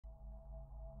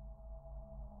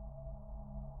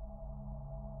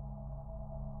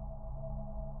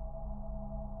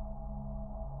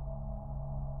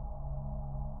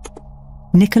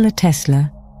Nikola Tesla,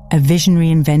 a visionary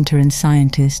inventor and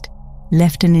scientist,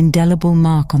 left an indelible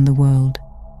mark on the world.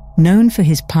 Known for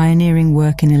his pioneering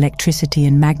work in electricity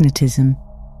and magnetism,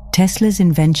 Tesla's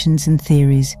inventions and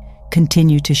theories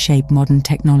continue to shape modern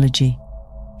technology.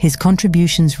 His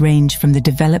contributions range from the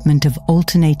development of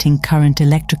alternating current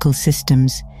electrical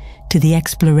systems to the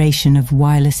exploration of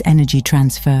wireless energy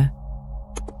transfer.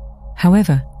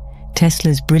 However,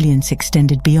 Tesla's brilliance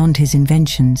extended beyond his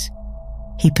inventions.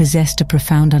 He possessed a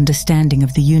profound understanding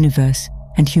of the universe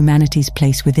and humanity's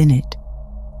place within it.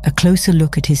 A closer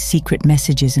look at his secret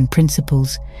messages and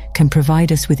principles can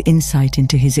provide us with insight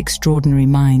into his extraordinary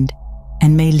mind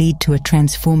and may lead to a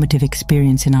transformative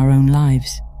experience in our own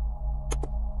lives.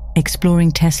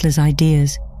 Exploring Tesla's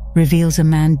ideas reveals a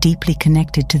man deeply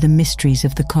connected to the mysteries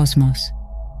of the cosmos.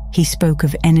 He spoke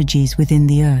of energies within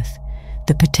the Earth,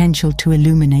 the potential to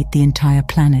illuminate the entire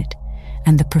planet,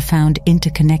 and the profound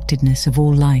interconnectedness of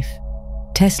all life.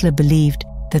 Tesla believed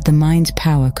that the mind's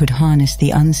power could harness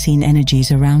the unseen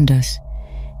energies around us,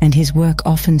 and his work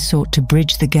often sought to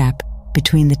bridge the gap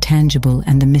between the tangible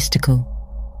and the mystical.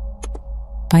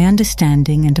 By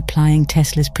understanding and applying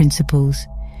Tesla's principles,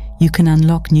 you can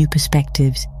unlock new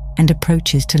perspectives and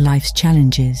approaches to life's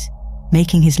challenges,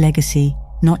 making his legacy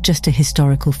not just a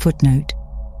historical footnote,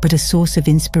 but a source of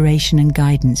inspiration and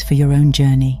guidance for your own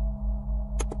journey.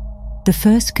 The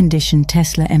first condition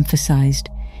Tesla emphasized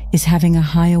is having a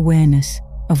high awareness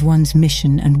of one's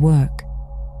mission and work.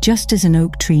 Just as an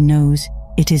oak tree knows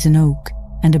it is an oak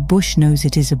and a bush knows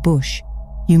it is a bush,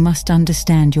 you must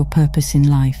understand your purpose in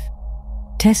life.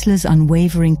 Tesla's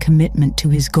unwavering commitment to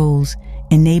his goals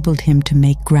enabled him to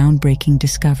make groundbreaking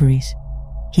discoveries.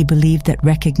 He believed that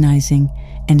recognizing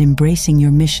and embracing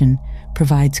your mission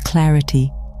provides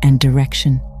clarity and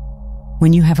direction.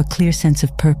 When you have a clear sense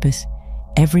of purpose,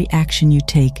 every action you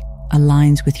take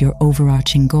aligns with your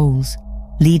overarching goals,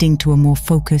 leading to a more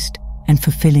focused and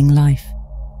fulfilling life.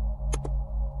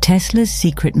 Tesla's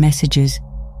secret messages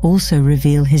also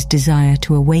reveal his desire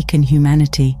to awaken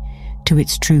humanity to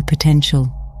its true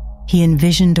potential. He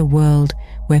envisioned a world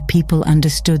where people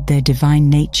understood their divine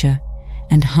nature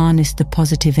and harnessed the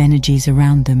positive energies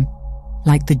around them,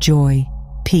 like the joy,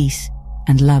 peace,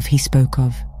 and love he spoke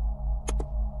of.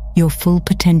 Your full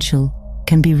potential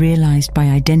can be realized by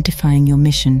identifying your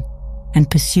mission and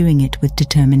pursuing it with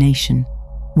determination.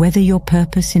 Whether your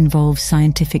purpose involves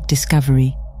scientific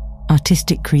discovery,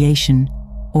 artistic creation,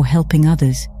 or helping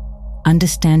others,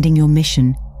 understanding your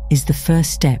mission is the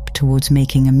first step towards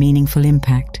making a meaningful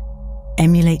impact.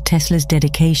 Emulate Tesla's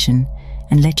dedication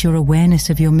and let your awareness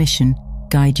of your mission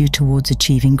guide you towards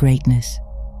achieving greatness.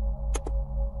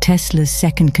 Tesla's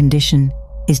second condition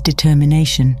is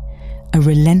determination, a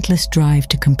relentless drive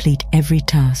to complete every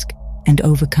task and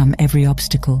overcome every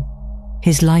obstacle.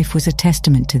 His life was a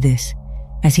testament to this,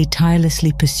 as he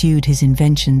tirelessly pursued his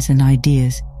inventions and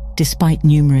ideas despite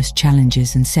numerous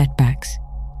challenges and setbacks.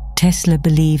 Tesla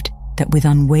believed that with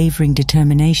unwavering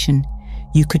determination,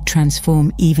 you could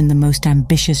transform even the most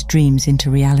ambitious dreams into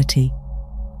reality.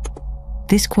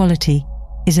 This quality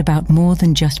is about more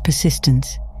than just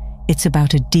persistence. It's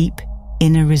about a deep,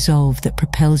 inner resolve that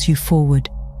propels you forward,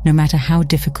 no matter how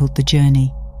difficult the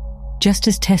journey. Just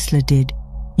as Tesla did,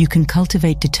 you can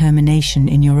cultivate determination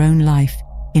in your own life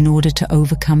in order to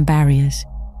overcome barriers,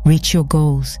 reach your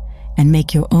goals, and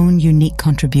make your own unique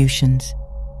contributions.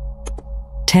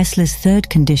 Tesla's third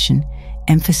condition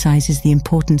emphasizes the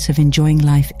importance of enjoying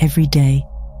life every day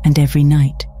and every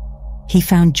night. He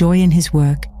found joy in his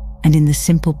work and in the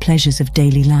simple pleasures of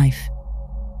daily life.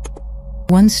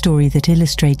 One story that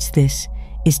illustrates this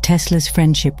is Tesla's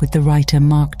friendship with the writer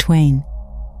Mark Twain.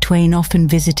 Twain often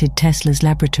visited Tesla's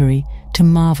laboratory to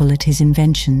marvel at his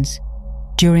inventions.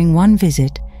 During one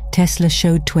visit, Tesla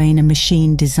showed Twain a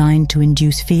machine designed to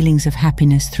induce feelings of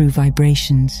happiness through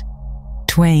vibrations.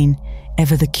 Twain,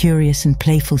 ever the curious and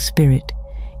playful spirit,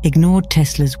 ignored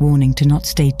Tesla's warning to not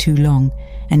stay too long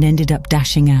and ended up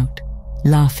dashing out,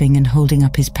 laughing and holding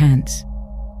up his pants.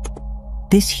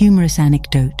 This humorous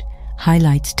anecdote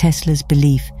highlights Tesla's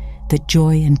belief that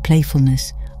joy and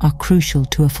playfulness are crucial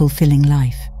to a fulfilling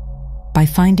life. By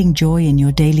finding joy in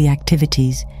your daily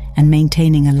activities and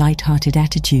maintaining a light-hearted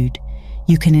attitude,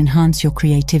 you can enhance your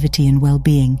creativity and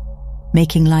well-being,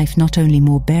 making life not only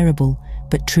more bearable,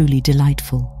 but truly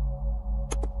delightful.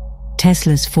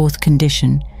 Tesla's fourth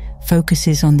condition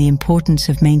focuses on the importance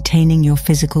of maintaining your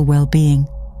physical well-being.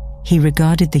 He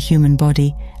regarded the human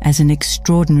body as an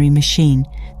extraordinary machine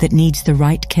that needs the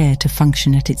right care to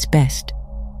function at its best.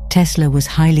 Tesla was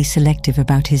highly selective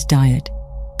about his diet,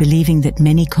 believing that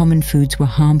many common foods were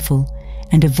harmful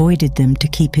and avoided them to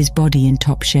keep his body in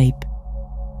top shape.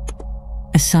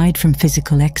 Aside from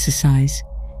physical exercise,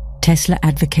 Tesla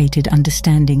advocated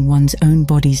understanding one's own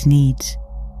body's needs.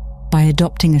 By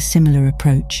adopting a similar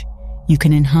approach, you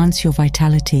can enhance your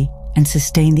vitality and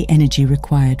sustain the energy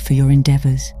required for your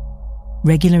endeavors.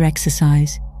 Regular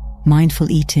exercise,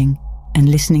 mindful eating, and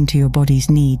listening to your body's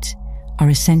needs are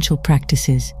essential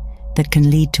practices that can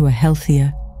lead to a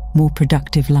healthier, more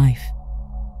productive life.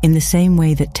 In the same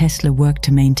way that Tesla worked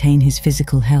to maintain his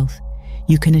physical health,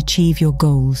 you can achieve your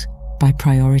goals by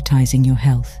prioritizing your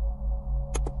health.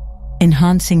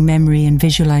 Enhancing memory and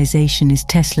visualization is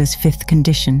Tesla's fifth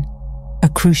condition, a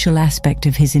crucial aspect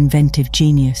of his inventive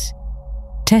genius.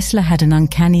 Tesla had an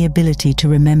uncanny ability to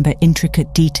remember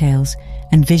intricate details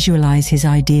and visualize his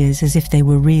ideas as if they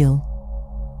were real.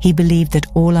 He believed that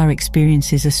all our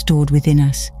experiences are stored within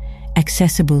us,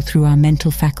 accessible through our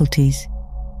mental faculties.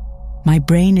 My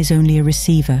brain is only a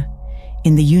receiver.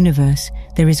 In the universe,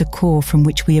 there is a core from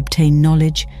which we obtain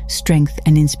knowledge, strength,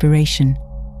 and inspiration.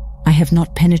 I have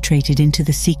not penetrated into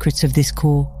the secrets of this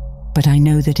core, but I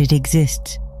know that it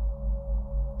exists.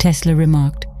 Tesla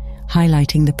remarked,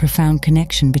 highlighting the profound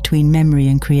connection between memory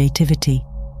and creativity.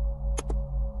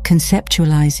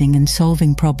 Conceptualizing and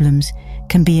solving problems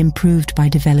can be improved by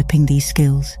developing these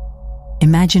skills.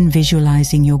 Imagine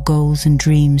visualizing your goals and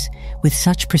dreams with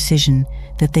such precision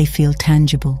that they feel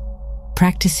tangible.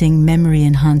 Practicing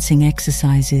memory-enhancing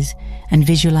exercises and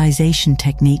visualization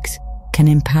techniques can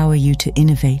empower you to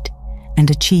innovate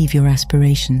and achieve your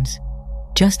aspirations.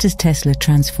 Just as Tesla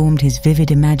transformed his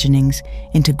vivid imaginings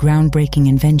into groundbreaking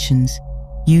inventions,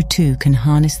 you too can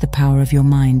harness the power of your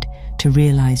mind to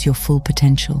realize your full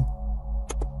potential.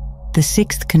 The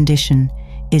sixth condition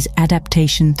is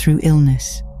adaptation through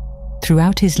illness.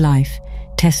 Throughout his life,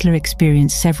 Tesla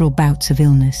experienced several bouts of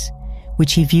illness,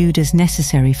 which he viewed as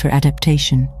necessary for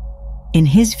adaptation. In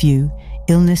his view,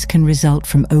 illness can result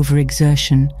from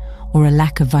overexertion or a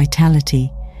lack of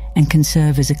vitality and can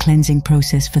serve as a cleansing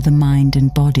process for the mind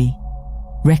and body.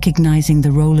 Recognizing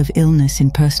the role of illness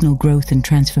in personal growth and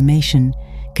transformation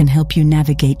can help you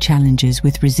navigate challenges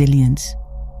with resilience.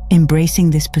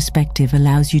 Embracing this perspective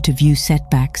allows you to view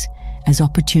setbacks as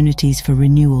opportunities for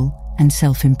renewal and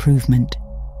self-improvement.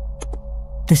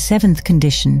 The seventh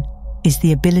condition is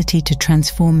the ability to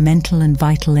transform mental and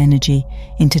vital energy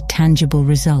into tangible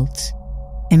results.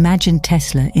 Imagine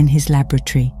Tesla in his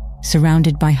laboratory,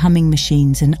 surrounded by humming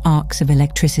machines and arcs of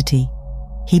electricity.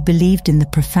 He believed in the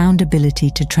profound ability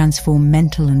to transform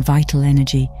mental and vital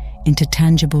energy into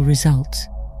tangible results.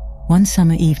 One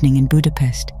summer evening in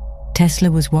Budapest,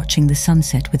 Tesla was watching the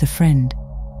sunset with a friend.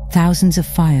 Thousands of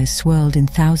fires swirled in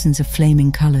thousands of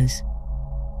flaming colors.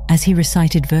 As he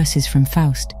recited verses from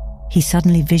Faust, he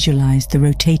suddenly visualized the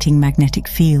rotating magnetic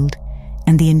field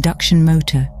and the induction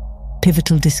motor,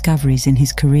 pivotal discoveries in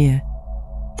his career.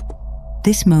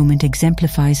 This moment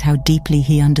exemplifies how deeply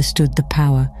he understood the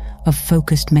power of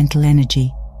focused mental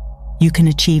energy. You can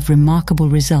achieve remarkable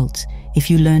results if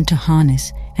you learn to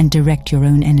harness and direct your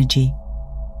own energy.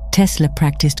 Tesla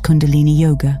practiced Kundalini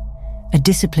Yoga, a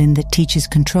discipline that teaches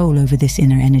control over this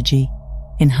inner energy,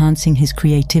 enhancing his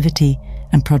creativity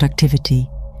and productivity.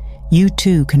 You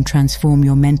too can transform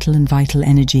your mental and vital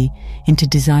energy into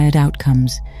desired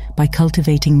outcomes by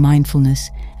cultivating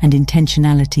mindfulness and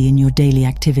intentionality in your daily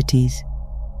activities.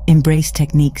 Embrace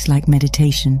techniques like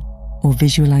meditation or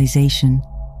visualization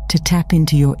to tap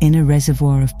into your inner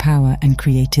reservoir of power and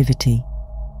creativity.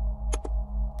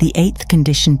 The eighth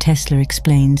condition Tesla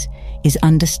explains is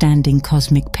understanding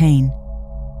cosmic pain.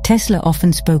 Tesla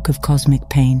often spoke of cosmic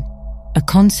pain, a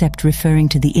concept referring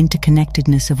to the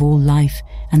interconnectedness of all life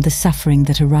and the suffering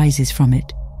that arises from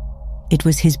it. It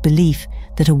was his belief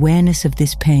that awareness of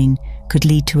this pain could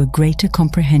lead to a greater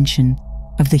comprehension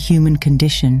of the human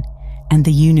condition and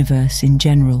the universe in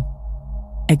general.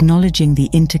 Acknowledging the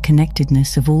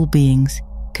interconnectedness of all beings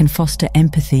can foster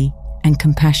empathy and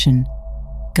compassion,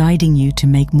 guiding you to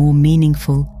make more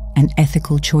meaningful and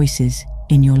ethical choices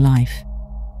in your life.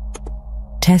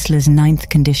 Tesla's ninth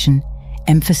condition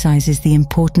emphasizes the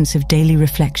importance of daily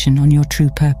reflection on your true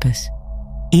purpose.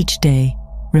 Each day,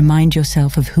 remind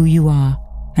yourself of who you are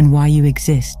and why you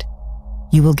exist.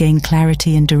 You will gain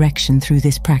clarity and direction through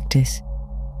this practice.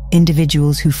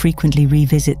 Individuals who frequently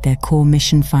revisit their core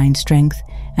mission find strength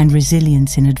and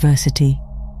resilience in adversity.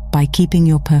 By keeping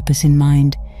your purpose in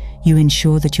mind, you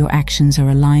ensure that your actions are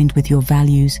aligned with your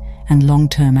values and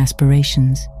long-term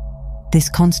aspirations. This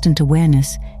constant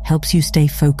awareness helps you stay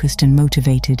focused and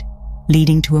motivated,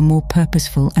 leading to a more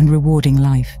purposeful and rewarding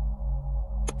life.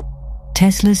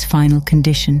 Tesla's final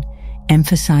condition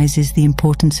emphasizes the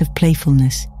importance of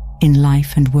playfulness in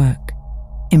life and work.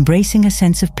 Embracing a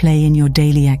sense of play in your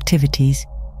daily activities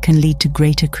can lead to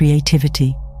greater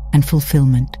creativity and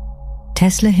fulfillment.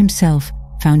 Tesla himself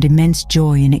found immense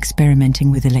joy in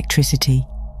experimenting with electricity,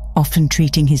 often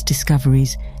treating his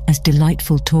discoveries as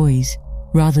delightful toys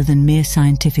rather than mere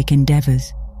scientific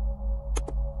endeavors.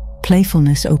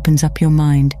 Playfulness opens up your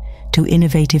mind to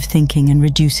innovative thinking and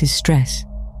reduces stress.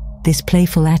 This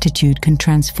playful attitude can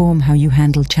transform how you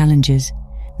handle challenges,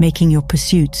 making your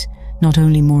pursuits not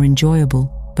only more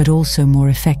enjoyable, but also more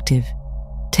effective.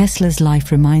 Tesla's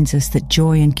life reminds us that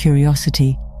joy and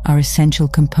curiosity are essential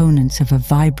components of a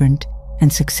vibrant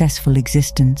and successful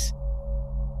existence.